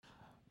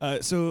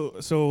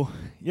So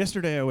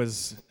yesterday I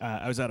was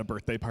at a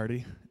birthday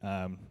party.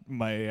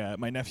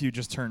 My nephew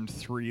just turned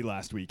 3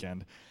 last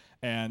weekend,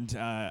 and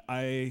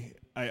I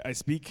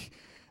speak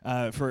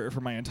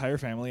for my entire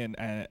family,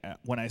 and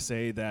when I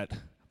say that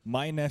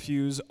my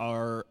nephews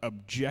are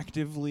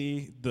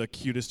objectively the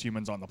cutest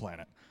humans on the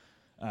planet.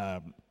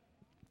 Um,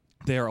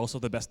 they are also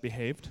the best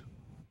behaved.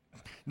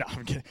 No,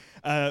 I'm kidding.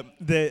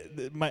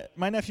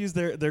 My nephews,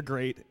 they're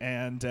great,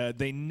 and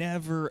they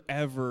never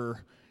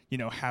ever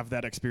have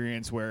that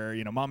experience where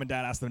mom and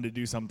dad ask them to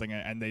do something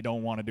and they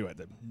don't want to do it.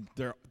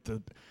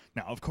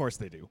 Now of course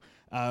they do.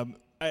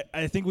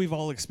 I think we've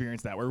all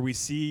experienced that where we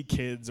see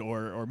kids,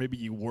 or maybe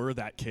you were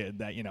that kid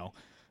that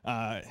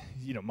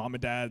mom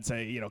and dad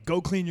say go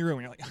clean your room,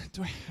 and you're like,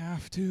 do I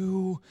have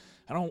to?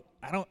 I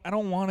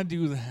don't want to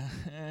do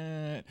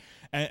that.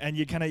 And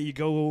you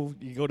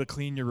go to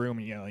clean your room,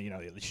 and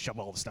you shove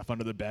all the stuff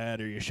under the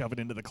bed, or you shove it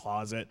into the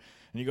closet,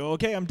 and you go,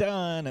 okay, I'm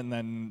done. And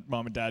then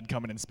mom and dad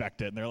come and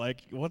inspect it, and they're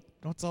like,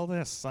 what's all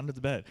this under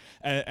the bed?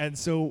 And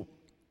so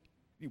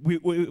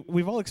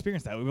we've all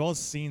experienced that. We've all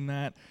seen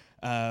that,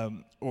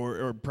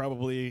 or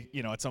probably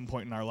at some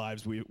point in our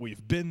lives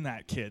we've been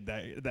that kid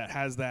that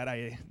has that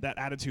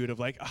attitude of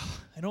like,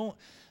 I don't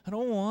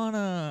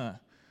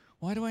wanna.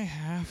 Why do I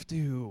have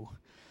to?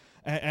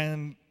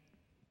 And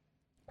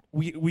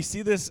we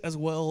see this as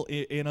well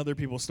in other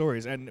people's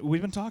stories, and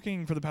we've been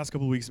talking for the past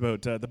couple of weeks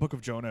about the book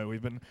of Jonah.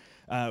 We've been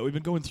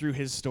going through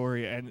his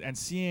story and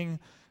seeing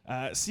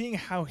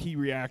how he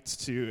reacts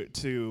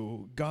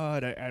to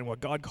God and what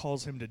God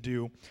calls him to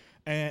do.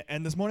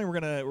 And this morning we're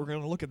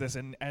gonna look at this,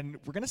 and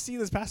we're gonna see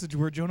this passage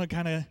where Jonah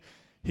kind of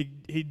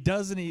he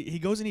goes and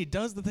he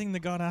does the thing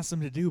that God asks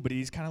him to do, but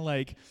he's kind of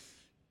like,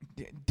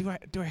 do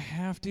I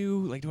have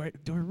to? Like,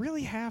 do I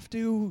really have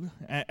to?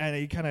 And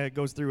he kind of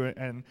goes through it,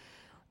 and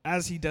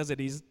as he does it,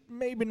 he's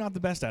maybe not the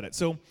best at it.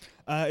 So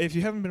if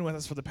you haven't been with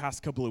us for the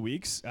past couple of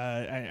weeks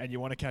and you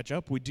want to catch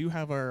up, we do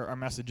have our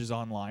messages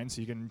online,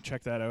 so you can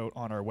check that out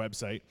on our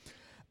website.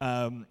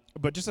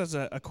 But just as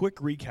a quick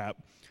recap,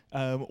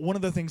 one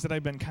of the things that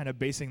I've been kind of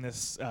basing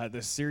this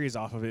series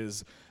off of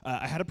is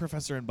I had a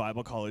professor in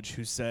Bible college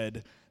who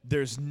said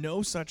there's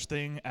no such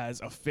thing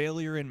as a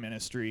failure in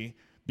ministry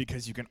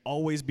because you can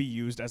always be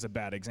used as a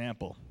bad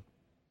example.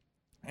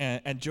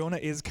 And Jonah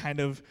is kind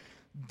of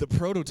the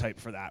prototype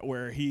for that,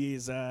 where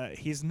he's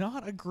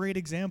not a great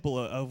example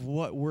of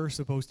what we're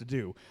supposed to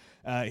do.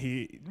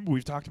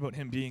 We've talked about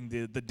him being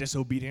the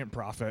disobedient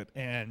prophet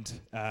and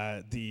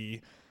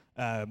the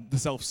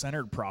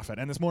self-centered prophet,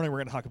 and this morning we're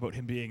going to talk about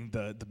him being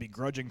the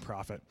begrudging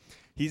prophet.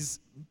 He's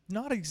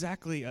not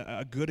exactly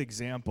a good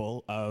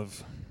example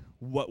of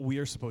what we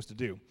are supposed to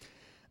do.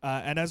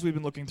 And as we've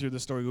been looking through the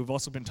story, we've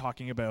also been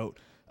talking about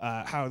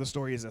how the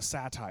story is a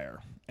satire.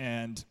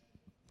 And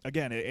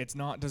again, it's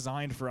not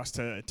designed for us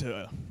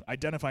to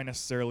identify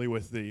necessarily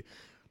with the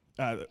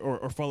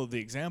or follow the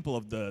example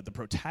of the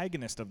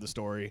protagonist of the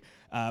story,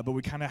 but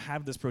we kind of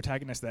have this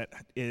protagonist that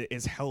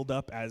is held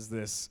up as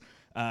this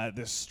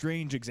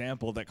strange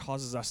example that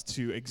causes us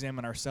to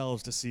examine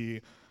ourselves to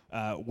see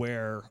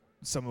where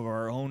some of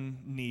our own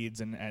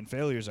needs and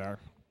failures are.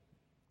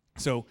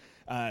 So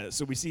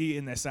we see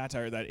in this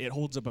satire that it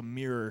holds up a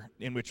mirror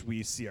in which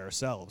we see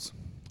ourselves.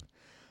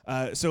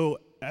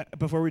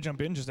 Before we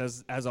jump in,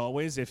 just as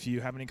always, if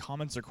you have any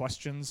comments or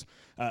questions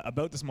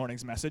about this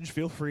morning's message,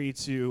 feel free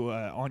to,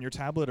 on your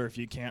tablet, or if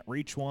you can't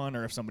reach one,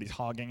 or if somebody's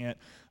hogging it,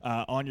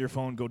 on your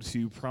phone, go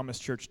to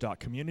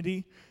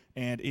promisechurch.community,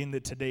 and in the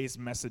today's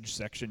message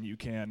section, you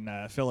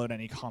can fill out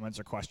any comments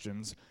or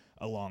questions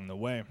along the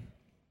way.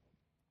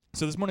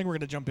 So this morning we're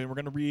going to jump in. We're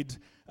going to read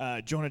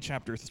Jonah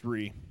chapter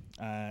 3.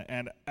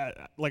 And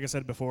like I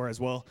said before as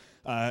well,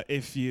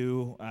 if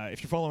you're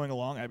following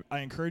along, I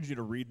encourage you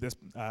to read this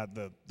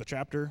the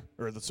chapter,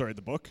 or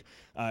the book.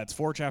 It's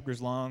 4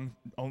 chapters long,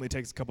 only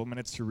takes a couple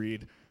minutes to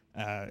read,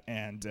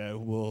 and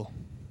we'll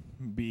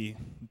be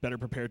better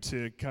prepared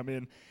to come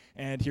in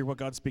and hear what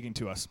God's speaking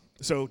to us.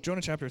 So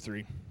Jonah chapter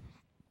 3.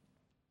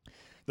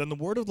 Then the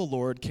word of the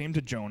Lord came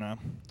to Jonah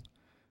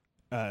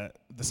the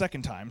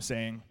second time,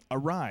 saying,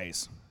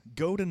 "Arise,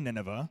 go to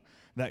Nineveh,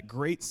 that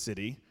great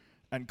city,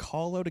 and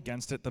call out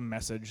against it the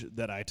message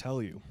that I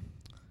tell you."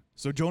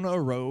 So Jonah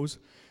arose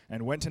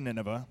and went to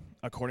Nineveh,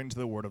 according to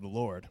the word of the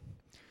Lord.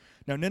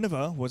 Now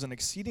Nineveh was an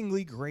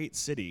exceedingly great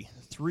city,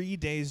 3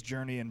 days'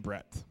 journey in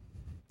breadth.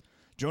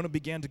 Jonah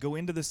began to go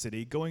into the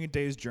city, going a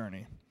day's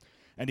journey.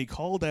 And he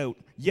called out,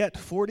 "Yet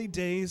 40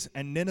 days,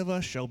 and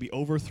Nineveh shall be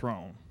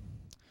overthrown."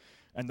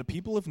 And the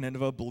people of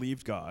Nineveh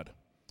believed God.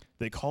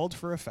 They called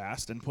for a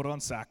fast and put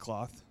on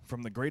sackcloth,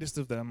 from the greatest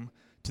of them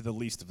to the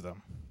least of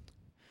them.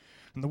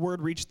 And the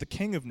word reached the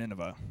king of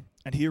Nineveh,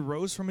 and he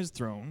arose from his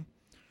throne,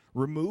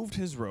 removed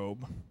his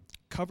robe,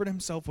 covered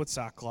himself with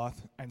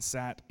sackcloth, and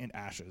sat in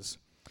ashes.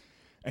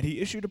 And he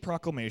issued a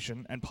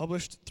proclamation and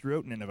published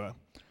throughout Nineveh,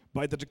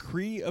 by the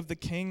decree of the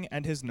king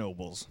and his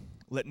nobles,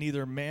 let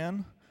neither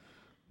man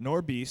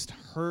nor beast,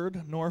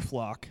 herd nor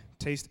flock,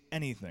 taste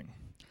anything.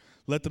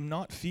 Let them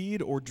not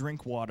feed or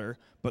drink water,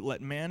 but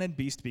let man and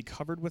beast be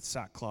covered with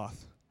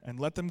sackcloth, and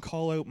let them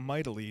call out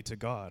mightily to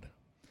God.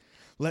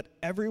 Let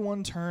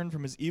everyone turn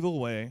from his evil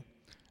way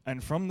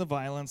and from the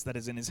violence that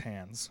is in his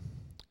hands.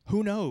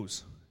 Who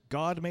knows?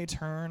 God may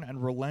turn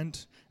and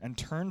relent and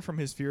turn from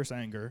his fierce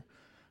anger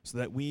so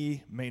that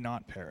we may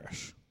not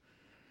perish.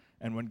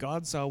 And when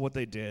God saw what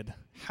they did,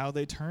 how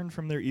they turned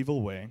from their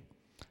evil way,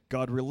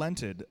 God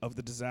relented of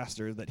the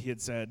disaster that he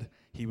had said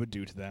he would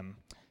do to them,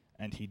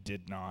 and he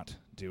did not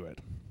do it.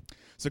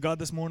 So God,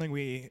 this morning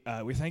we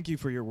thank you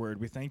for your word.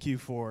 We thank you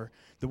for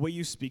the way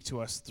you speak to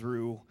us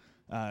through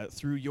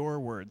your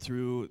word,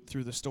 through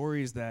the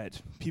stories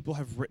that people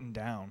have written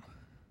down,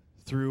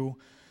 through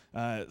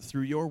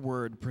your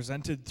word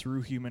presented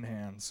through human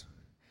hands,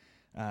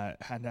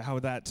 and how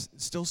that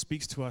still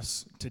speaks to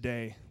us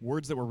today,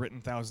 words that were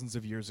written thousands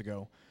of years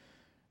ago.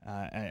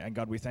 And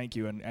God, we thank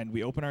you, and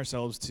we open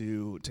ourselves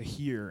to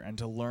hear and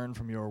to learn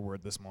from your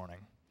word this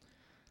morning.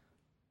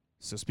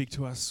 So speak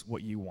to us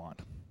what you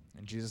want.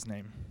 In Jesus'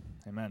 name,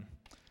 amen.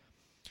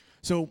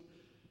 So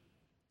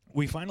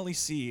we finally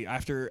see,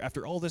 after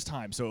all this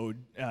time, so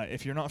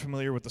if you're not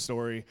familiar with the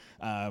story,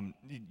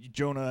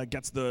 Jonah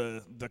gets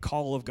the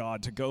call of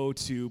God to go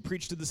to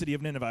preach to the city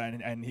of Nineveh,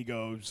 and he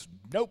goes,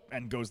 nope,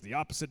 and goes the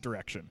opposite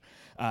direction.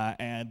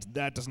 And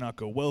that does not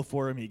go well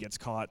for him. He gets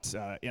caught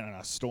in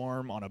a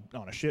storm on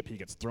a ship. He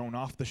gets thrown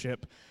off the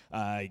ship.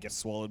 He gets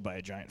swallowed by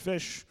a giant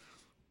fish,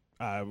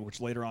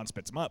 which later on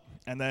spits him up.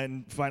 And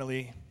then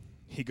finally,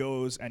 he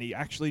goes and he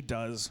actually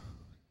does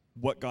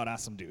what God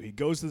asked him to do. He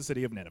goes to the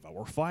city of Nineveh.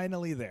 We're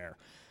finally there.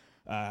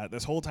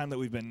 This whole time that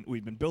we've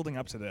been building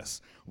up to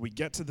this, we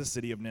get to the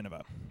city of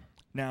Nineveh.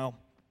 Now,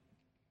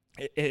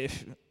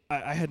 if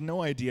I had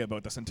no idea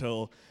about this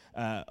until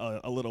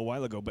a little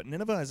while ago, but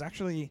Nineveh is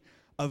actually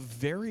a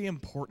very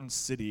important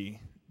city,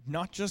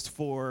 not just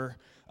for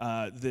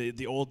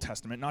the Old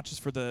Testament, not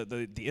just for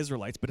the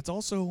Israelites, but it's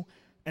also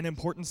an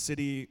important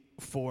city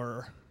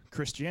for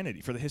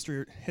Christianity, for the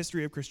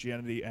history of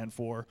Christianity, and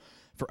for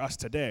us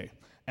today.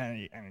 And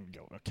you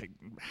go, okay,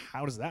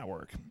 how does that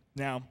work?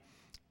 Now,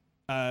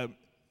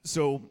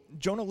 so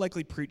Jonah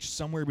likely preached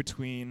somewhere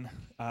between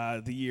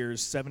the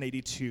years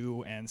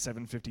 782 and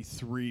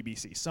 753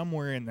 BC,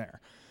 somewhere in there,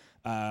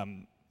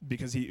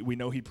 because we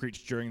know he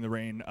preached during the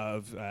reign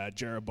of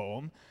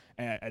Jeroboam,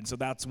 and so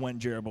that's when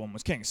Jeroboam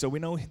was king. So we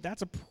know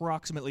that's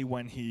approximately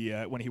when he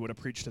would have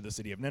preached to the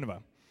city of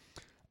Nineveh.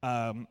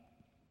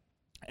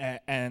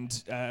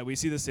 And we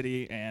see the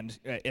city, and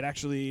it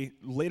actually,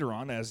 later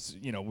on, as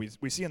you know,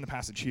 we see in the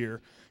passage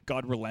here,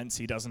 God relents.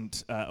 He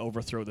doesn't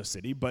overthrow the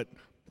city, but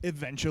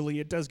eventually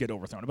it does get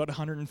overthrown. About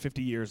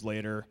 150 years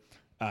later,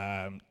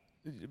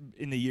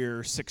 in the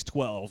year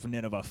 612,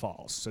 Nineveh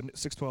falls, so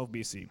 612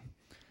 BC.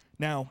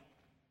 Now,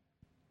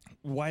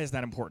 why is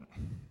that important?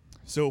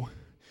 So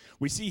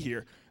we see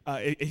here,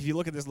 if you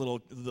look at this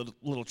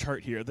little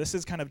chart here, this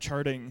is kind of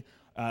charting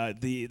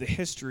the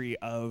history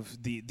of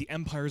the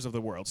empires of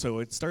the world. So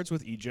it starts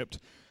with Egypt,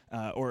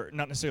 or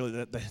not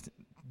necessarily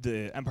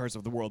the empires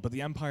of the world, but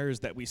the empires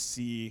that we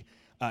see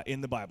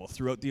in the Bible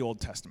throughout the Old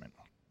Testament.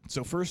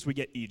 So first we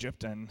get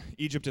Egypt, and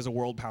Egypt is a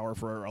world power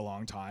for a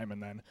long time,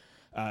 and then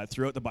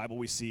throughout the Bible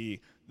we see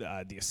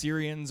the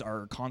Assyrians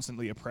are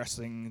constantly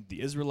oppressing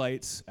the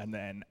Israelites, and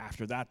then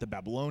after that the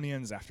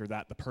Babylonians, after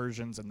that the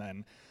Persians, and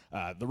then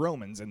the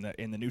Romans in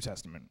the New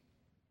Testament.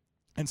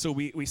 And so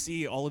we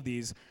see all of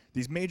these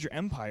major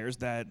empires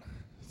that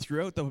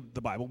throughout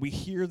the Bible, we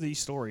hear these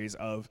stories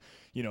of,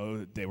 you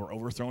know, they were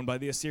overthrown by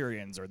the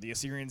Assyrians, or the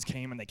Assyrians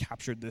came and they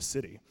captured this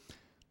city.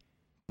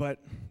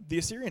 But the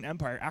Assyrian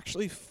Empire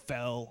actually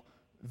fell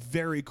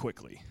very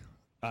quickly,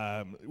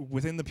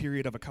 within the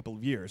period of a couple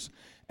of years,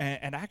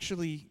 and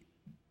actually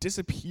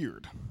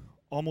disappeared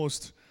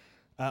almost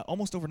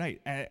overnight.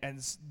 And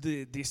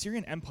the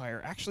Assyrian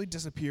Empire actually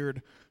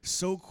disappeared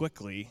so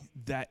quickly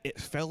that it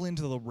fell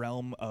into the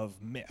realm of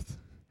myth.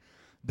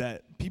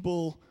 That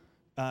people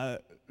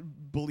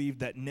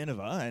believed that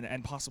Nineveh,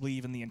 and possibly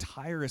even the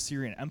entire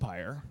Assyrian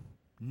Empire,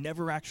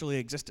 never actually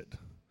existed,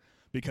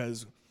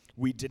 because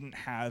we didn't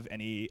have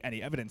any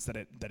evidence that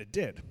it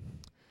did.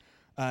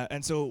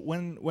 And so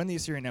when the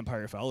Assyrian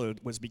Empire fell,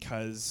 it was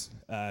because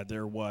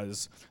there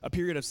was a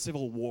period of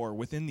civil war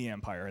within the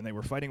empire, and they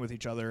were fighting with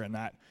each other, and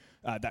that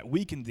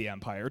weakened the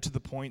empire to the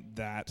point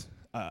that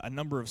a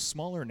number of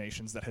smaller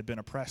nations that had been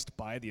oppressed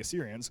by the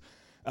Assyrians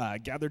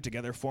gathered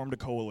together, formed a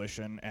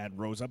coalition, and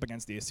rose up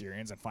against the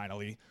Assyrians, and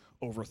finally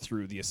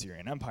overthrew the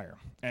Assyrian Empire.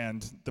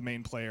 And the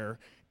main player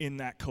in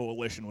that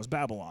coalition was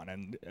Babylon.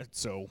 And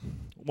so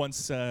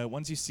once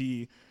you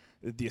see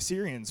the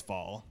Assyrians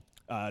fall,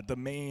 the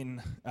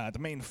main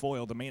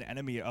foil, the main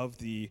enemy of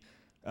the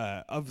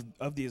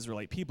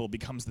Israelite people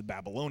becomes the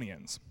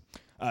Babylonians.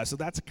 So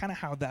that's kind of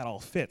how that all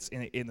fits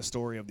in the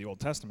story of the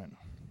Old Testament.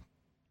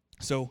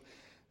 So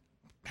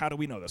how do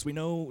we know this? We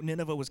know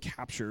Nineveh was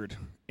captured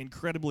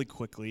incredibly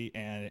quickly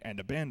and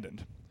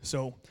abandoned.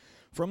 So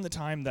from the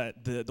time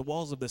that the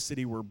walls of the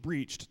city were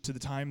breached to the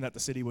time that the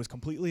city was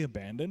completely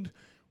abandoned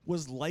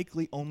was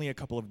likely only a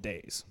couple of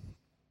days.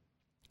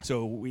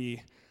 So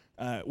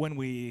when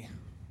we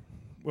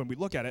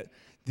look at it,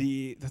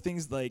 the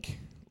things like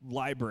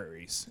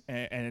libraries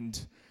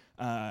and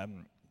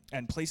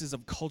and places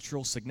of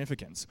cultural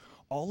significance.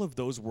 All of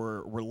those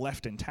were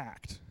left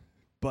intact,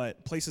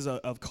 but places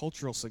of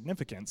cultural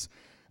significance,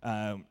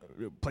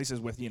 places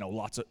with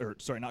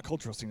not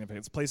cultural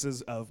significance,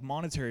 places of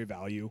monetary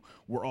value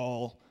were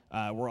all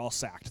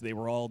sacked. They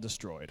were all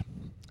destroyed,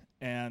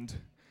 and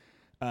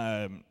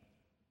there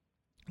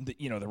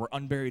were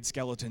unburied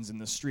skeletons in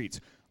the streets.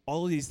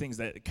 All of these things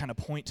that kind of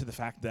point to the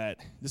fact that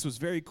this was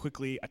very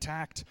quickly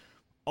attacked.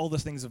 All the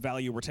things of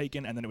value were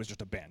taken, and then it was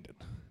just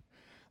abandoned.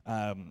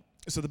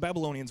 So the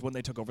Babylonians, when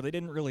they took over, they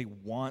didn't really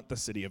want the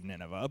city of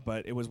Nineveh,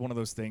 but it was one of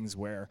those things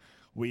where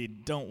we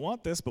don't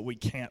want this, but we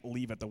can't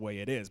leave it the way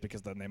it is,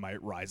 because then they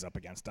might rise up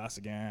against us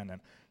again.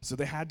 And so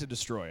they had to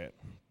destroy it,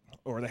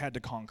 or they had to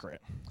conquer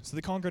it. So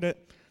they conquered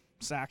it,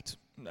 sacked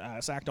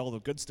all the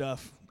good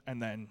stuff,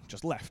 and then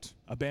just left,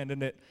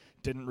 abandoned it,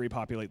 didn't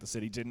repopulate the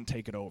city, didn't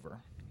take it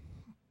over.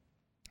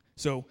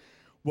 So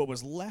what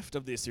was left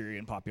of the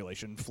Assyrian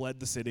population fled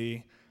the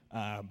city,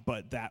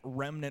 but that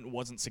remnant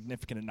wasn't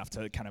significant enough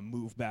to kind of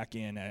move back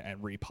in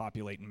and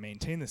repopulate and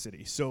maintain the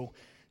city. So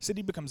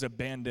city becomes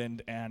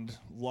abandoned and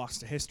lost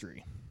to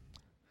history.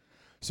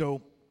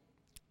 So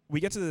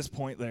we get to this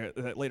point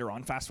that later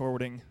on, fast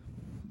forwarding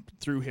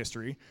through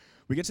history,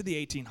 we get to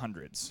the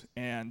 1800s,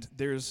 and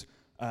there's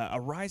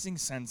a rising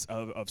sense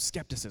of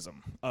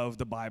skepticism of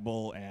the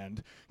Bible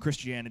and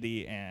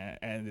Christianity,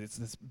 and it's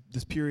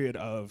this period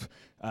of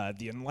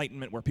the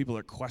Enlightenment where people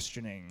are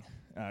questioning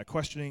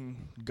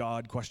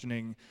God,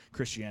 questioning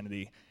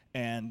Christianity,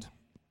 and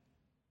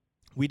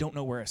we don't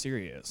know where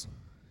Assyria is.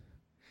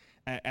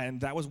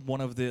 And that was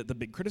one of the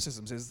big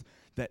criticisms, is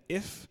that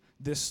if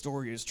this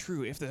story is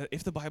true, if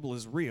the Bible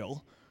is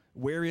real,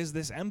 where is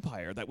this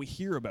empire that we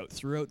hear about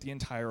throughout the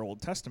entire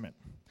Old Testament?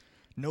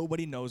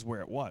 Nobody knows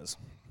where it was.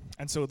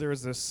 And so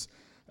there's this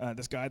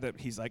guy that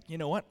he's like, you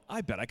know what?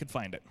 I bet I could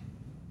find it.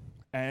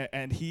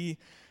 And he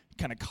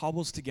kind of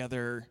cobbles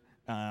together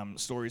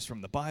stories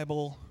from the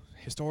Bible,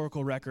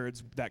 historical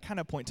records that kind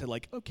of point to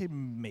like, okay,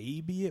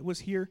 maybe it was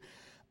here.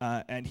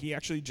 And he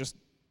actually just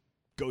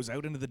goes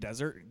out into the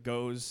desert,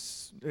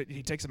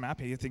 he takes a map,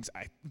 he thinks,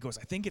 I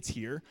think it's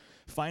here,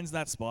 finds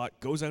that spot,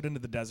 goes out into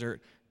the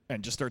desert,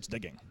 and just starts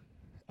digging.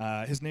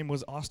 His name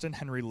was Austin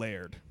Henry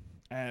Laird.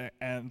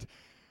 And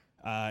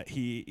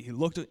he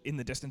looked in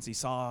the distance, he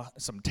saw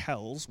some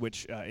tells,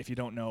 which, if you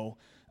don't know,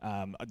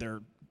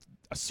 they're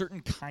a certain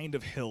kind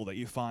of hill that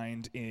you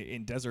find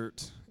in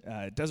desert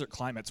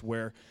climates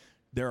where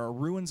there are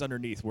ruins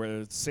underneath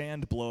where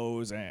sand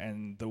blows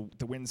and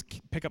the winds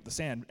pick up the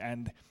sand,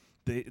 and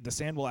the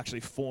sand will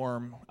actually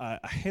form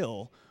a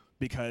hill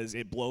because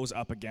it blows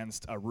up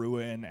against a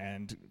ruin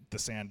and the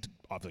sand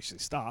obviously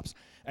stops,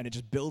 and it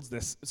just builds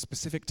this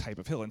specific type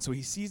of hill. And so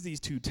he sees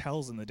these two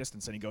tells in the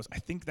distance and he goes, I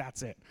think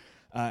that's it.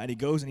 And he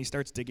goes and he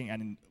starts digging,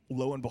 and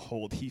lo and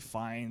behold, he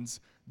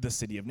finds the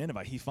city of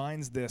Nineveh. He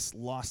finds this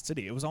lost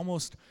city. It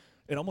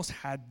almost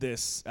had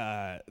this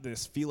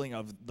feeling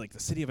of like the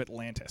city of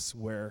Atlantis,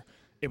 where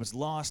it was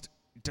lost,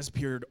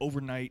 disappeared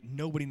overnight,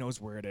 nobody knows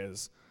where it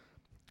is,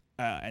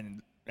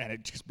 and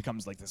it just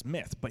becomes like this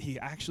myth. But he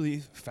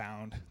actually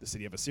found the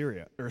city of the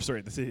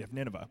city of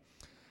Nineveh.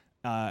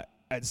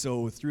 And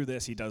so through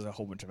this, he does a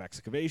whole bunch of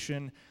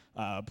excavation,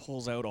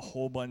 pulls out a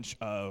whole bunch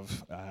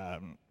of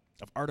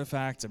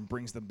artifacts, and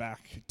brings them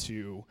back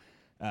to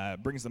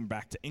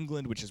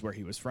England, which is where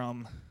he was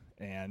from.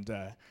 And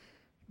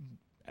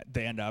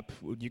they end up,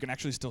 you can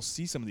actually still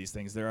see some of these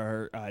things.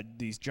 There are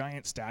these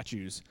giant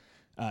statues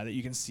that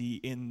you can see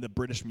in the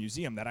British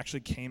Museum that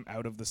actually came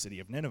out of the city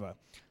of Nineveh.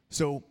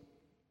 So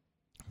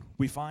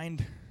we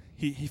find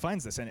he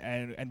finds this,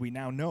 and we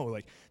now know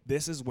like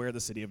this is where the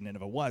city of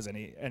Nineveh was, and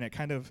it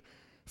kind of,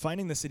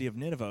 finding the city of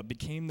Nineveh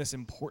became this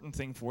important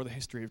thing for the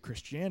history of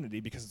Christianity,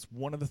 because it's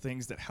one of the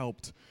things that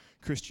helped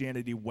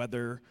Christianity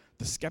weather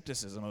the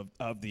skepticism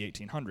of the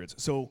 1800s.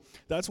 So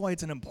that's why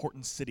it's an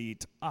important city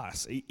to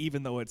us,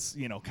 even though it's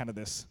kind of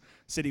this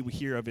city we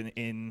hear of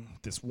in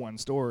this one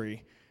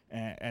story,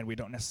 and we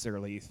don't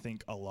necessarily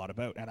think a lot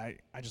about. And I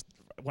just,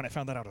 when I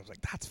found that out, I was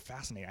like, that's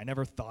fascinating. I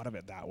never thought of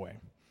it that way.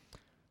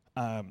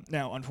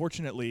 Now,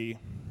 unfortunately,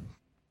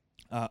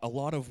 a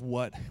lot of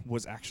what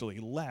was actually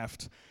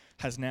left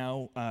has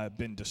now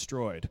been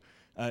destroyed.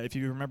 If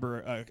you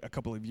remember a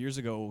couple of years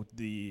ago,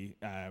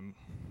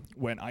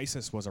 when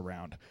ISIS was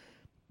around,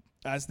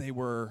 as they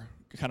were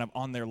kind of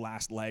on their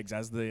last legs,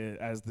 as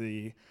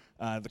the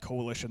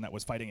coalition that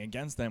was fighting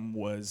against them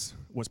was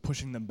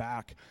pushing them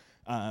back,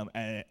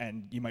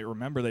 and you might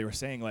remember they were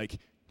saying like,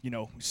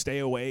 stay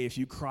away. If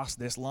you cross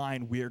this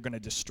line, we are going to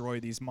destroy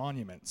these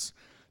monuments.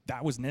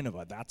 That was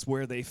Nineveh. That's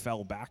where they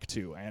fell back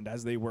to. And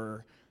as they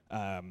were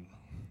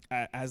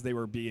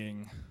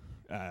being,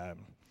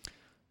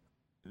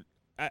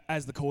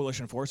 as the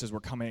coalition forces were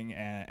coming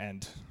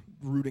and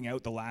rooting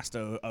out the last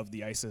of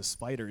the ISIS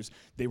fighters,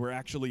 they were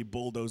actually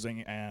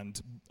bulldozing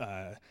and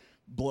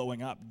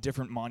blowing up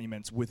different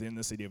monuments within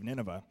the city of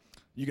Nineveh.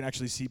 You can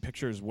actually see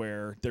pictures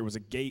where there was a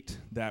gate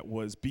that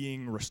was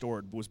being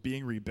restored, was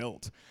being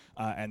rebuilt,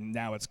 and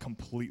now it's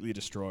completely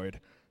destroyed.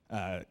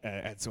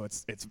 And so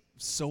it's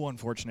so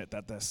unfortunate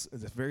that this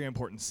very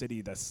important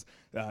city, this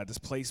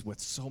place with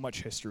so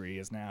much history,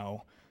 is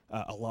now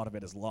a lot of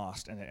it is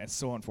lost, and it's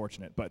so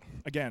unfortunate. But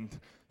again,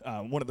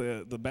 one of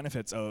the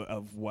benefits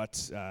of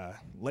what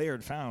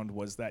Layard found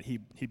was that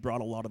he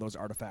brought a lot of those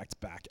artifacts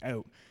back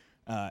out,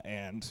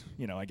 and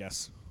I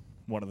guess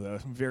one of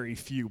the very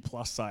few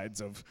plus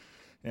sides of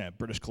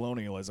British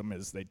colonialism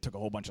is they took a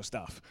whole bunch of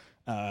stuff,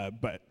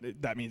 but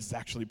that means it's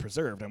actually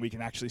preserved and we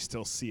can actually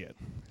still see it.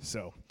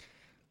 So.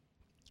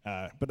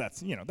 But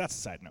that's a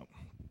side note.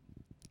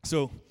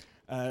 So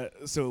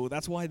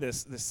that's why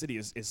this city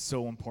is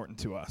so important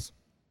to us.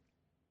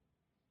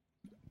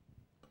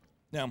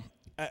 Now,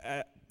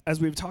 as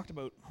we've talked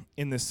about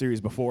in this series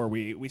before,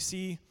 we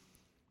see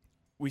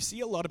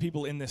a lot of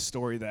people in this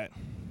story that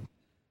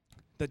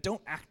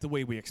don't act the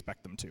way we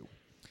expect them to.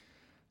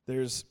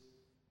 There's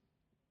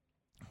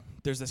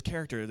this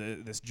character,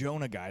 this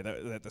Jonah guy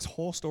that this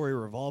whole story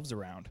revolves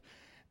around,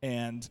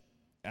 and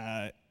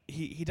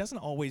he doesn't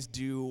always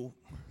do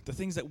the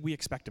things that we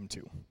expect him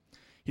to.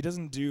 He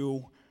doesn't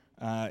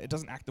it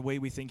doesn't act the way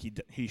we think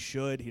he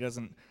should. He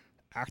doesn't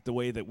act the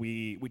way that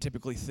we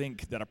typically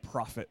think that a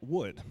prophet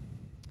would.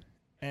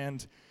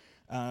 And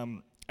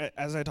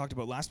as I talked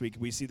about last week,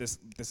 we see this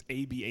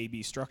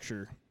ABAB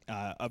structure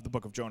of the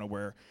book of Jonah,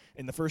 where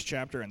in the first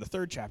chapter and the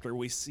third chapter,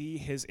 we see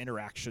his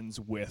interactions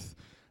with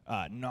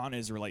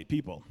non-Israelite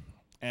people.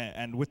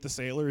 And with the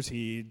sailors,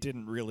 he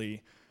didn't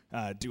really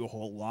do a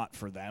whole lot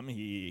for them.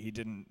 He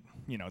didn't,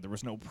 there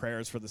was no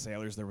prayers for the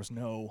sailors. There was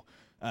no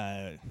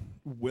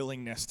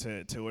willingness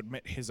to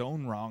admit his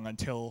own wrong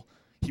until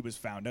he was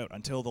found out,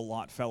 until the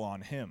lot fell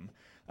on him.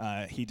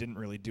 He didn't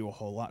really do a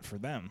whole lot for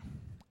them.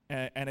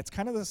 And it's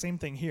kind of the same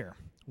thing here,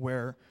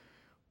 where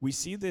we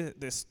see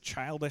this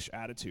childish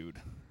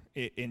attitude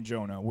in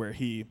Jonah, where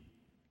he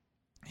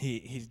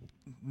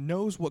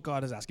knows what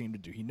God is asking him to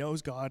do. He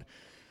knows God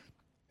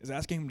is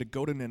asking him to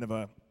go to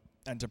Nineveh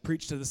and to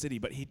preach to the city,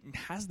 but he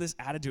has this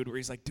attitude where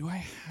he's like, do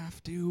I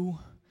have to?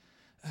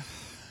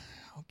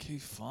 Okay,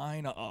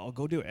 fine, I'll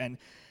go do it.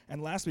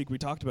 And last week we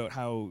talked about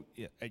how,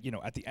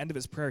 at the end of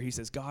his prayer, he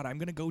says, God, I'm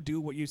going to go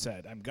do what you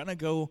said. I'm going to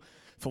go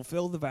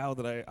fulfill the vow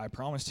that I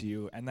promised to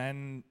you. And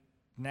then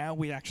now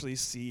we actually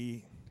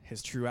see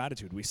his true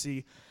attitude. We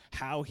see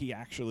how he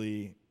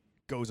actually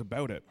goes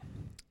about it.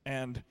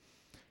 And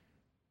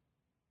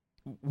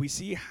we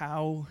see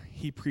how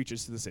he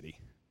preaches to the city.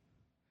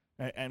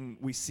 And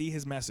we see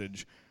his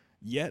message,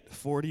 yet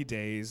 40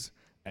 days,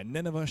 and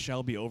Nineveh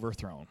shall be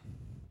overthrown.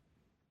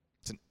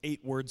 It's an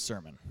 8-word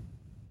sermon.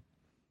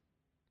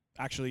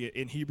 Actually,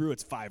 in Hebrew,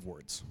 it's 5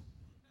 words.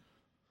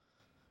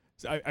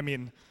 So,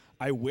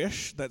 I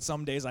wish that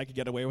some days I could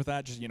get away with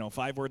that. Just,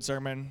 5-word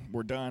sermon,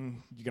 we're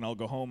done, you can all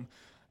go home.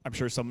 I'm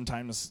sure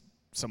sometimes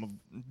some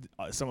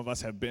of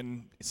us have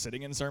been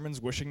sitting in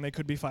sermons wishing they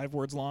could be 5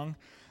 words long.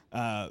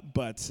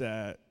 But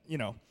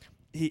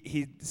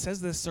he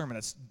says this sermon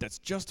that's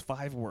just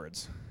 5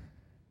 words.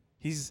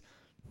 He's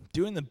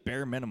doing the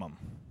bare minimum.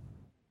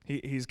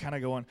 He's kind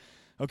of going,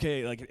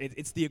 okay, like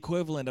it's the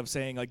equivalent of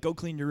saying, like, go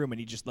clean your room, and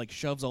he just like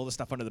shoves all the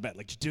stuff under the bed.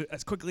 Like, just do it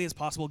as quickly as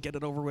possible, get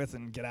it over with,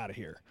 and get out of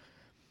here.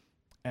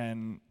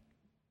 And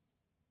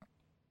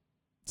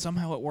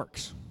somehow it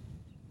works.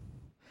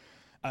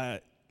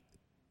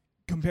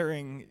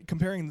 Comparing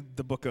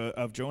the book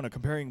of Jonah,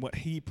 comparing what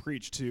he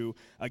preached to,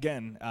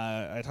 again,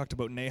 I talked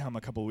about Nahum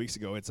a couple of weeks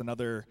ago.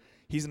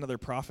 He's another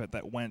prophet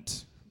that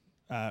went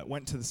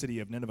to the city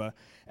of Nineveh,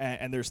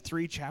 and there's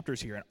 3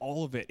 chapters here, and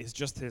all of it is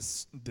just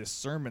this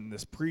sermon,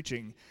 this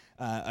preaching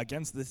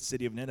against the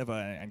city of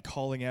Nineveh, and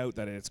calling out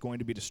that it's going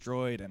to be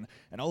destroyed, and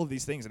all of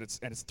these things, and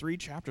it's 3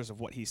 chapters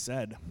of what he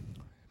said.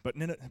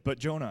 But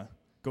Jonah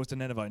goes to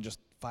Nineveh in just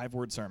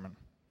 5-word sermon.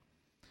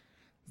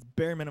 The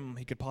bare minimum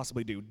he could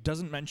possibly do. He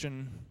doesn't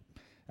mention,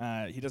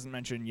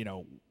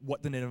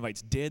 what the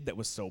Ninevites did that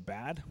was so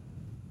bad.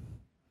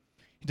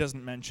 He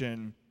doesn't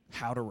mention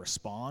how to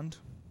respond.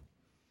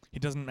 He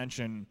doesn't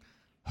mention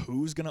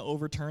who's going to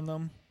overturn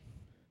them.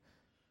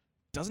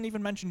 Doesn't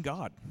even mention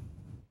God.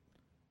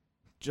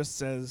 Just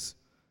says,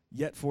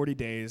 yet 40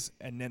 days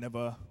and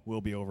Nineveh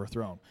will be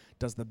overthrown.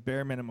 Does the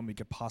bare minimum he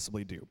could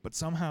possibly do. But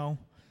somehow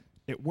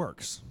it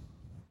works.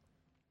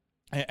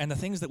 And the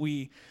thing that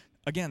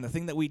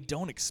we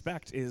don't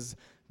expect is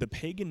the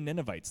pagan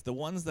Ninevites, the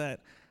ones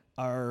that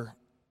are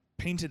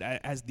painted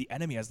as the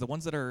enemy, as the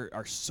ones that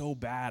are so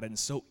bad and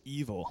so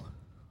evil.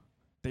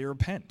 They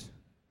repent.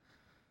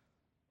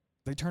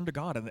 They turn to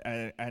God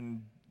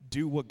and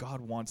do what God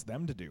wants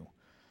them to do.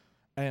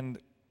 And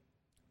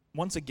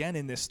once again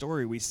in this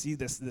story, we see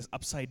this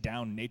upside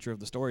down nature of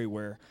the story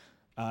where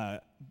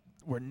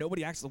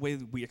nobody acts the way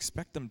we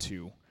expect them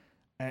to.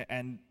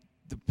 And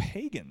the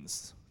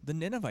pagans, the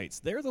Ninevites,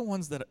 they're the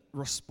ones that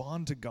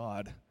respond to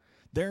God.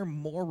 They're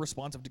more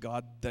responsive to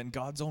God than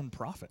God's own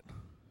prophet.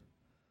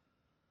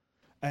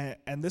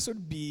 And this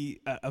would be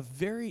a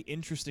very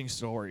interesting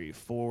story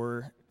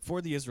for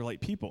the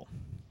Israelite people.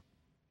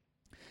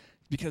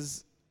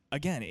 Because,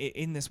 again,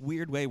 in this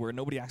weird way where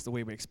nobody acts the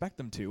way we expect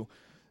them to,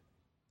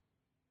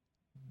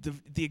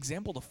 the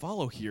example to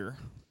follow here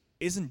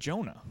isn't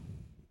Jonah.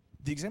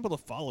 The example to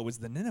follow is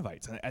the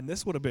Ninevites. And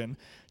this would have been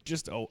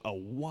just a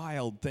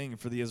wild thing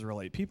for the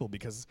Israelite people,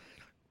 because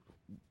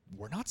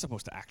we're not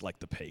supposed to act like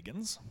the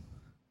pagans.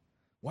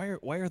 Why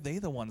are they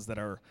the ones that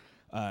are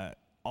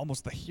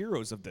almost the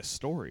heroes of this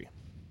story?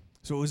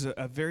 So it was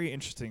a very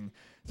interesting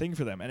thing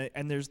for them.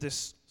 And there's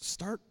this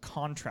stark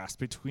contrast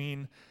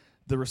between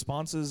the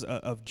responses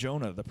of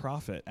Jonah, the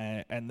prophet,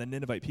 and the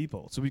Ninevite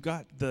people. So we've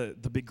got the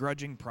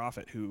begrudging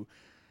prophet who,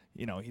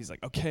 he's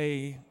like,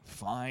 okay,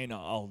 fine,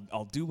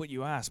 I'll do what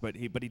you ask, but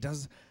he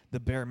does the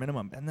bare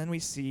minimum. And then we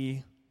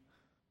see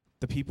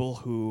the people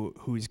who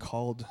he's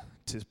called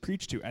to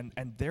preach to,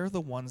 and they're the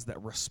ones that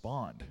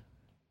respond.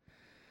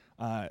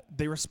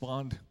 They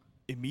respond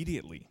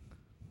immediately.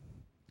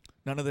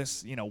 None of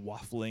this,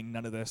 waffling,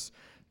 none of this,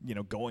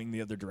 going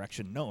the other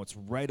direction. No, it's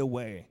right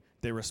away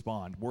they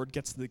respond. Word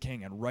gets to the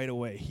king, and right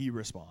away he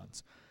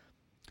responds.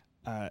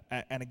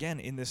 And again,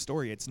 in this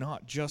story, it's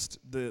not just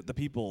the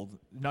people,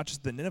 not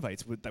just the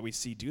Ninevites that we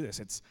see do this.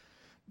 It's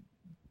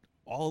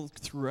all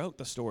throughout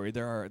the story.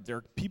 There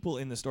are people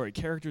in the story,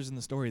 characters in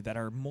the story that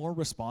are more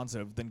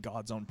responsive than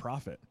God's own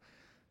prophet.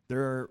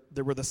 There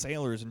were the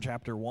sailors in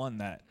chapter 1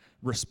 that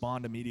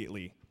respond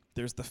immediately.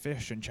 There's the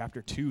fish in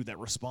chapter 2 that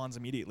responds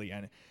immediately.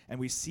 And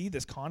we see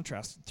this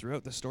contrast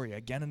throughout the story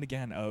again and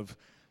again of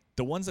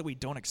the ones that we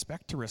don't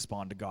expect to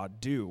respond to God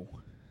do,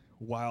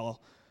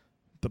 while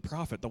the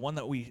prophet, the one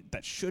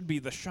that should be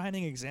the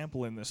shining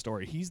example in this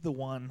story, he's the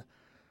one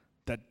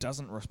that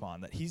doesn't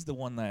respond, that he's the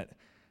one that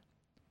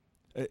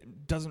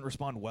doesn't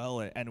respond well,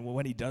 and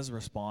when he does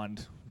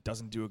respond,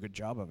 doesn't do a good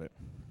job of it.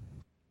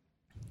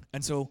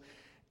 And so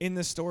in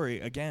this story,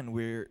 again,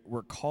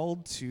 we're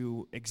called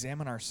to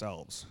examine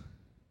ourselves.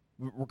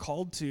 We're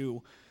called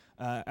to,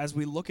 as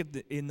we look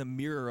in the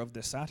mirror of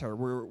this satire,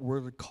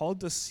 we're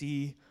called to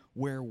see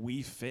where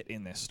we fit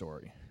in this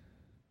story.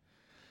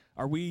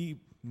 Are we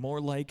more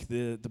like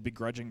the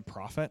begrudging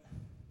prophet,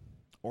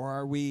 or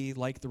are we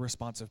like the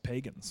responsive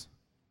pagans?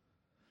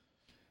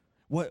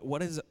 What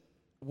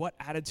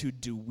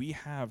attitude do we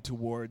have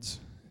towards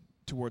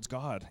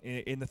God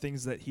in the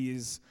things that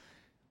he's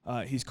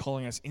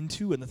calling us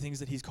into and the things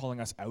that he's calling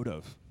us out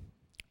of?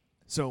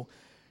 So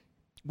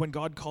when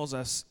God calls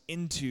us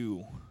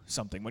into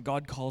something, when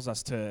God calls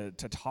us to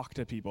talk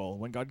to people,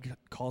 when God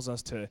calls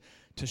us to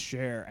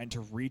share and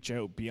to reach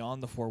out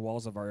beyond the four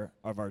walls of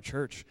our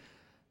church,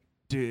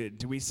 do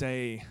we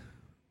say,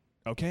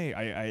 okay,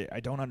 I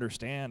don't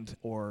understand,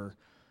 or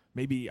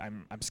maybe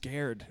I'm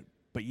scared,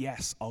 but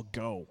yes, I'll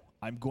go.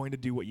 I'm going to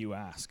do what you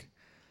ask?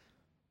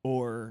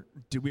 Or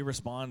do we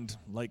respond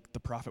like the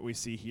prophet we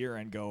see here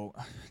and go,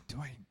 do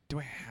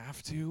I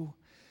have to?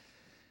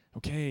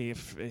 Okay,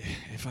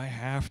 if I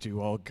have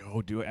to, I'll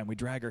go do it, and we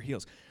drag our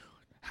heels.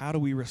 How do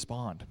we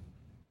respond?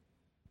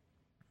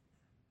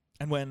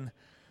 And when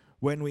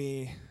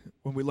we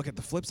look at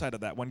the flip side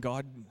of that,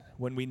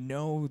 when we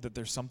know that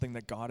there's something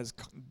that God is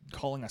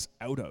calling us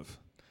out of,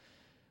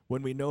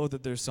 when we know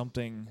that there's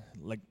something,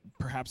 like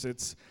perhaps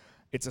it's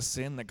a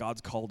sin that God's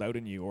called out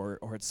in you, or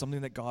it's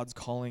something that God's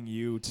calling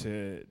you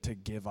to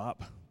give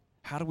up,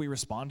 how do we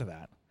respond to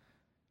that?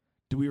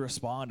 Do we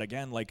respond,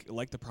 again,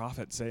 like the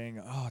prophet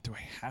saying, oh, do I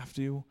have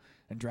to,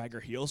 and drag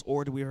our heels?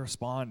 Or do we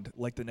respond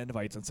like the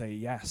Ninevites and say,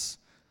 yes,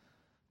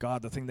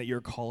 God, the thing that you're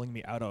calling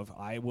me out of,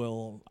 I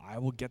will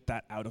get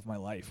that out of my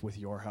life with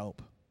your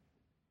help?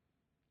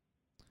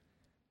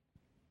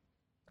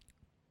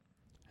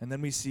 And then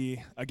we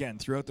see, again,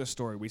 throughout this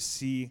story, we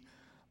see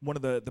one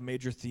of the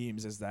major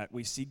themes is that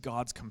we see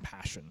God's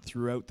compassion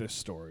throughout this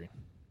story.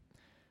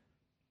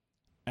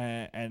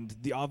 And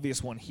the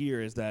obvious one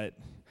here is that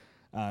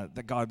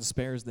God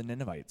spares the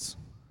Ninevites,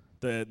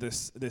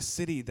 this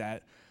city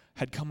that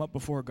had come up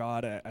before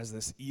God as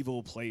this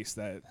evil place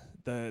that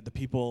the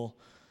people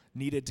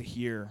needed to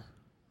hear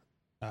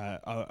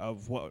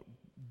of what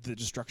the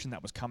destruction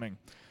that was coming.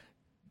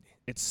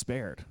 It's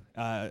spared.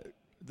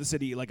 The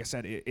city, like I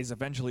said, is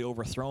eventually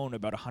overthrown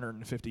about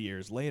 150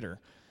 years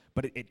later,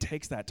 but it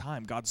takes that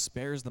time. God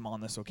spares them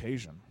on this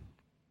occasion,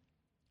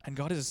 and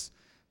God's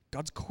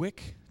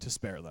quick to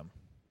spare them.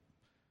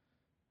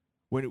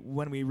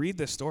 When we read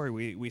this story,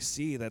 we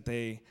see that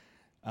they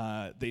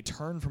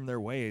turn from their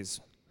ways.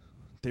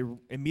 They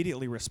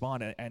immediately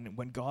respond, and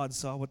when God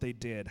saw what they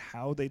did,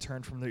 how they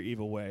turned from their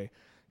evil way,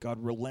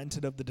 God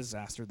relented of the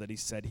disaster that he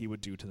said he would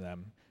do to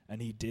them,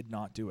 and he did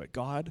not do it.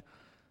 God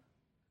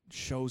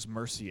shows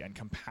mercy and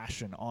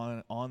compassion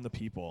on the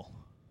people,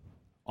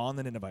 on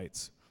the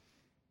Ninevites.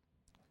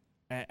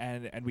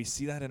 And we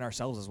see that in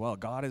ourselves as well.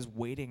 God is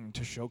waiting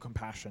to show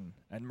compassion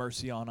and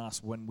mercy on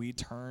us when we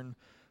turn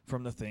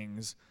from the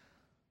things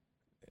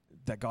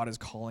that God is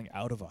calling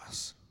out of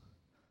us.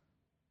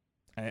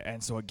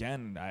 And so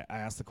again, I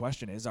ask the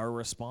question, is our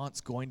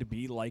response going to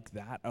be like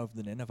that of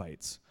the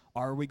Ninevites?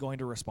 Are we going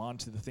to respond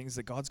to the things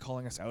that God's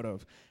calling us out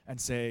of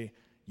and say,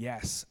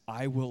 yes,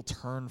 I will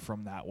turn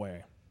from that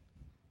way?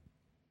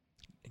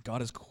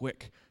 God is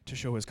quick to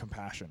show his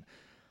compassion.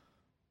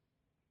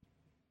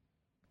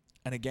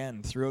 And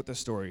again, throughout the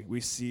story, we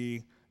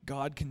see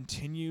God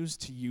continues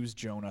to use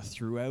Jonah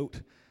throughout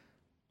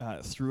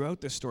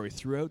throughout this story,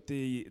 throughout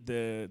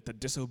the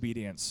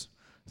disobedience,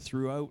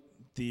 throughout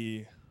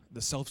the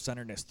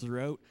self-centeredness,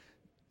 throughout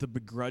the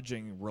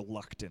begrudging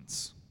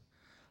reluctance,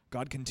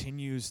 God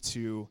continues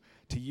to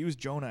use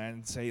Jonah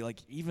and say, like,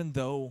 even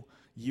though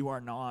you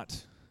are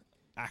not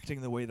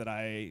acting the way that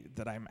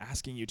I'm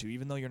asking you to,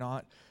 even though you're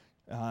not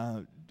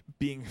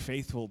being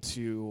faithful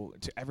to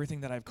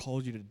everything that I've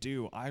called you to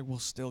do, I will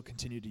still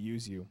continue to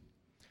use you.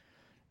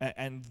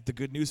 And the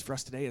good news for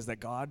us today is that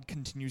God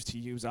continues to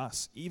use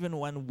us, even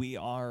when we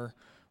are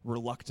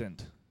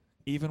reluctant,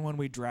 even when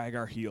we drag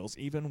our heels,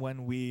 even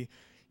when we,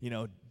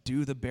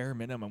 do the bare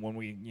minimum, when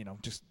we,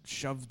 just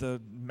shove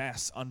the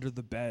mess under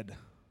the bed.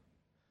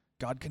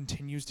 God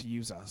continues to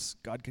use us.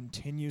 God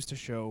continues to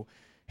show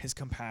his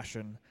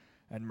compassion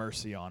and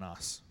mercy on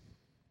us.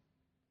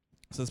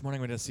 So this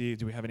morning we're going to see,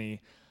 do we have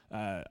any,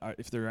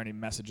 if there are any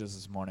messages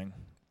this morning.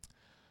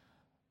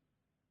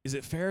 Is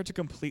it fair to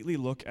completely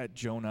look at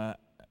Jonah's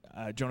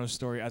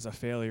story as a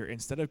failure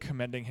instead of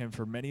commending him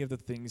for many of the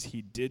things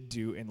he did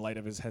do in light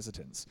of his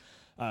hesitance?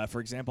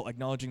 For example,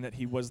 acknowledging that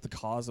he was the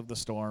cause of the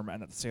storm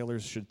and that the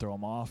sailors should throw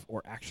him off,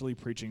 or actually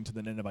preaching to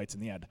the Ninevites in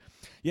the end.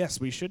 Yes,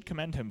 we should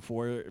commend him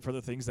for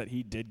the things that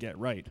he did get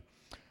right.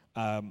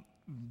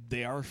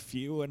 They are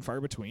few and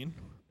far between.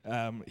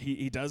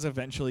 He does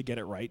eventually get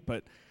it right,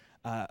 but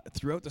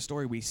throughout the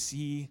story we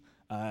see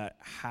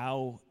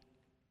how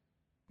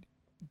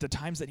the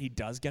times that he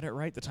does get it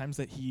right, the times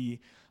that he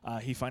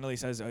finally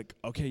says, like,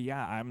 okay,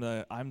 yeah,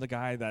 I'm the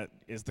guy that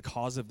is the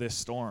cause of this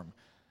storm.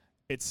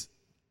 It's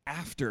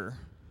after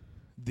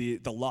the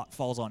lot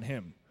falls on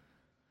him.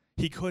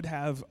 He could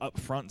have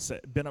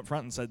been up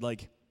front and said,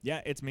 like,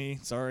 yeah, it's me.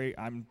 Sorry,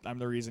 I'm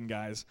the reason,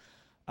 guys.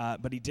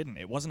 But he didn't.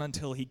 It wasn't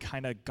until he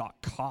kind of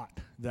got caught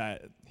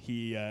that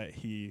he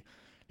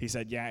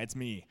said, yeah, it's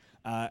me.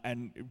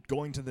 And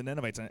going to the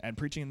Ninevites and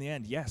preaching in the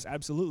end, yes,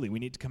 absolutely, we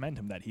need to commend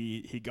him that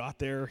he got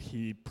there,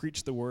 he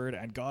preached the word,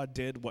 and God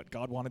did what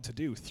God wanted to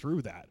do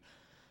through that.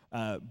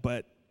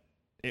 But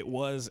it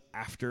was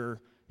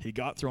after he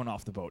got thrown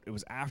off the boat. It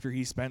was after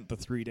he spent the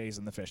 3 days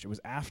in the fish. It was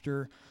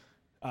after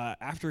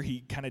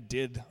he kind of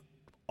did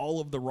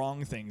all of the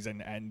wrong things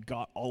and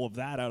got all of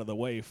that out of the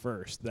way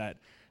first, that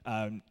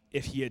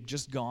if he had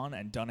just gone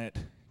and done it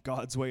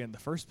God's way in the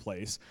first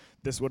place,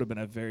 this would have been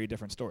a very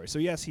different story. So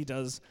yes, he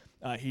does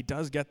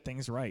get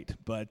things right,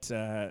 but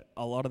a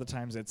lot of the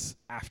times it's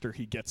after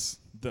he gets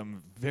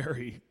them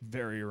very,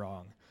 very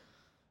wrong.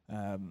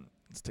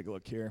 Let's take a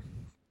look here.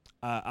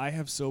 I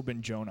have so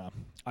been Jonah.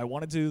 I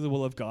wanted to do the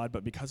will of God,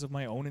 but because of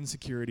my own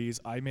insecurities,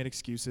 I made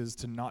excuses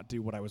to not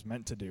do what I was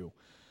meant to do.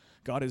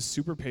 God is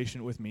super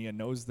patient with me and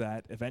knows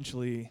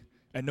eventually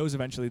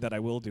that I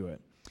will do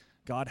it.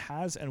 God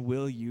has and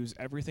will use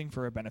everything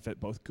for our benefit,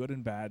 both good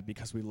and bad,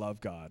 because we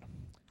love God.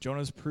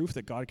 Jonah is proof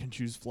that God can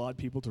choose flawed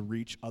people to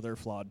reach other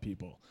flawed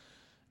people.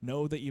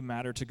 Know that you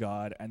matter to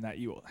God and that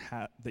you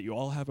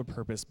all have a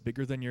purpose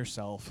bigger than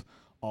yourself,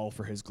 all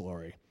for his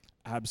glory.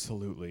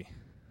 Absolutely.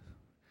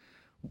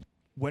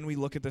 When we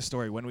look at this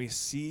story, when we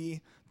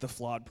see the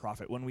flawed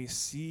prophet, when we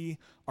see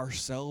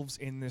ourselves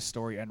in this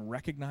story and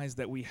recognize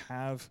that we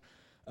have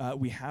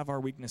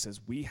our weaknesses,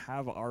 we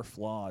have our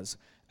flaws,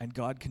 and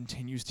God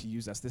continues to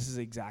use us. This is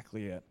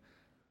exactly it.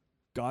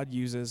 God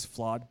uses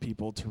flawed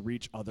people to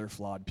reach other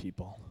flawed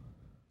people.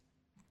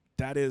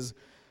 That is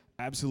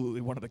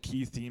absolutely one of the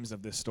key themes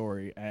of this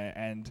story,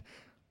 and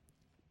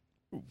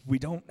we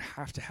don't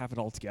have to have it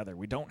all together.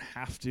 We don't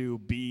have to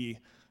be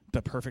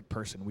the perfect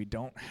person. We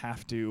don't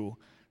have to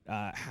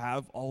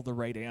have all the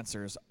right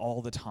answers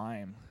all the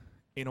time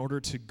in order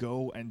to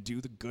go and do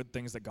the good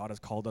things that God has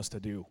called us to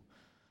do.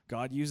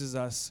 God uses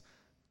us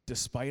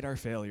despite our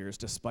failures,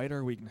 despite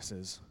our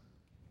weaknesses.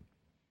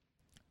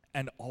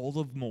 And all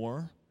of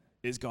more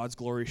is God's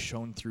glory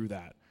shown through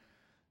that.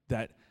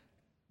 That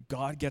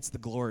God gets the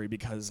glory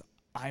because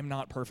I'm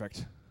not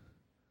perfect.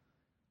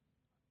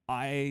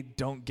 I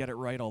don't get it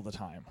right all the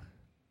time.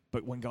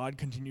 But when God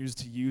continues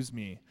to use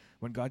me,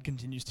 when God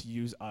continues to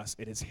use us,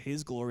 it is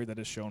his glory that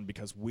is shown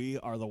because we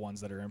are the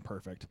ones that are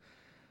imperfect.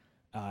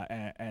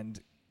 And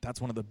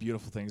that's one of the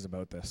beautiful things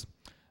about this.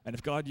 And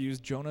if God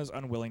used Jonah's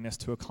unwillingness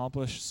to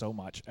accomplish so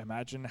much,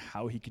 imagine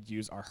how he could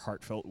use our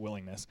heartfelt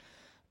willingness.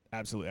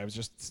 Absolutely. I was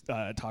just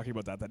talking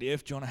about that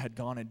if Jonah had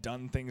gone and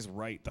done things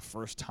right the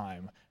first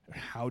time,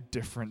 how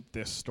different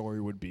this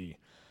story would be.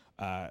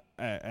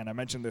 And I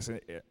mentioned this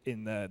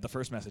in the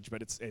first message,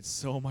 but it's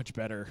so much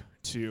better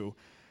to,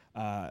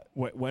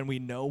 when we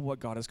know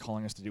what God is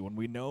calling us to do, when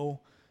we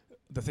know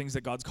the things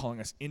that God's calling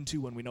us into,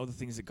 when we know the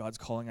things that God's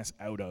calling us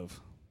out of,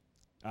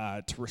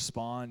 to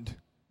respond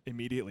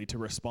immediately, to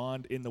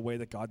respond in the way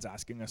that God's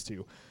asking us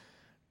to,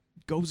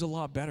 goes a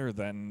lot better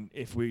than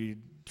if we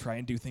try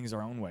and do things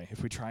our own way.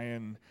 If we try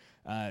and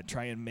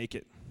make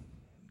it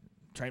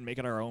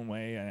our own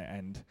way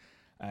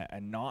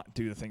and not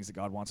do the things that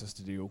God wants us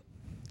to do,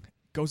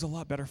 goes a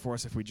lot better for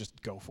us if we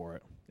just go for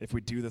it. If we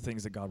do the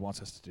things that God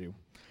wants us to do.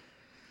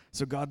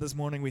 So God, this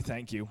morning we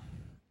thank you.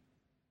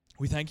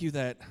 We thank you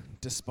that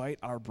despite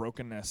our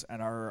brokenness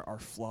and our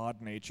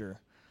flawed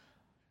nature,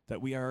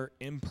 that we are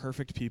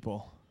imperfect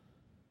people.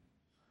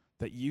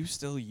 that you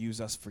still use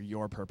us for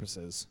your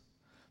purposes,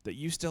 that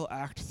you still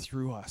act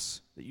through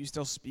us, that you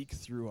still speak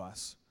through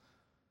us.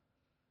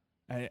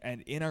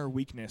 And in our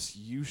weakness,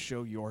 you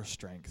show your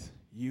strength,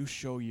 you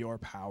show your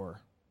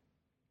power,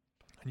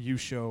 and you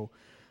show,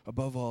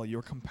 above all,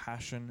 your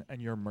compassion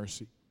and your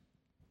mercy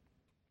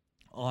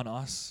on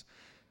us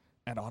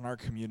and on our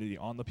community,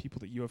 on the people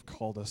that you have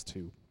called us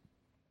to.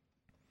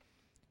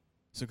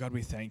 So God,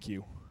 we thank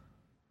you.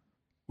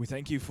 We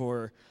thank you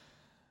for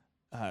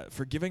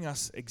giving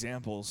us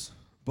examples,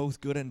 both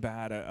good and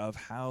bad, of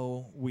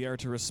how we are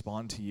to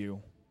respond to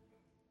you.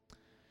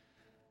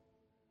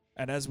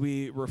 And as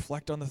we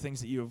reflect on the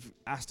things that you have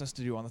asked us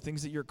to do, on the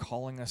things that you're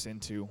calling us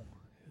into,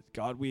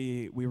 God,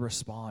 we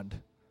respond.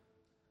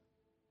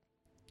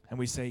 And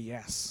we say,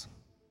 yes,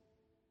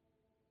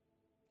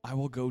 I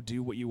will go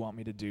do what you want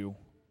me to do.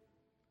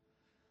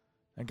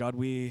 And God,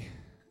 we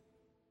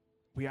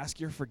ask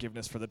your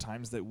forgiveness for the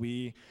times that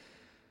we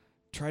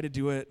try to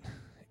do it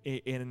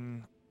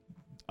in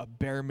a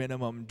bare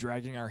minimum,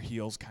 dragging our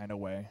heels kind of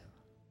way.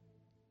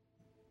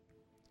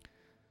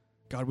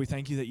 God, we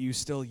thank you that you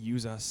still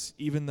use us,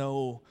 even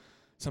though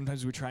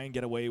sometimes we try and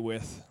get away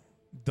with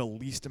the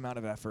least amount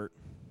of effort.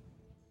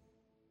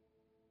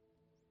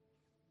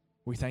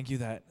 We thank you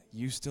that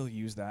you still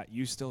use that.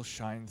 You still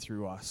shine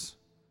through us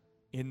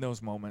in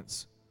those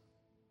moments.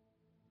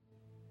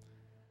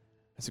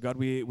 And so God,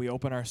 we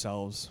open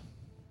ourselves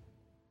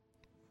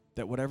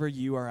that whatever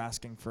you are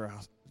asking for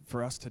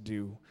us to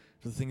do,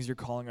 for the things you're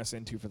calling us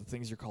into, for the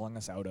things you're calling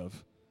us out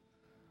of,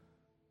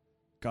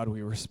 God,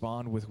 we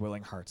respond with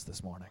willing hearts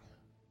this morning.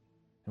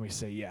 And we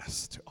say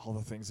yes to all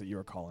the things that you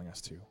are calling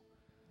us to.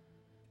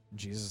 In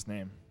Jesus'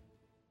 name,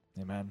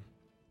 amen.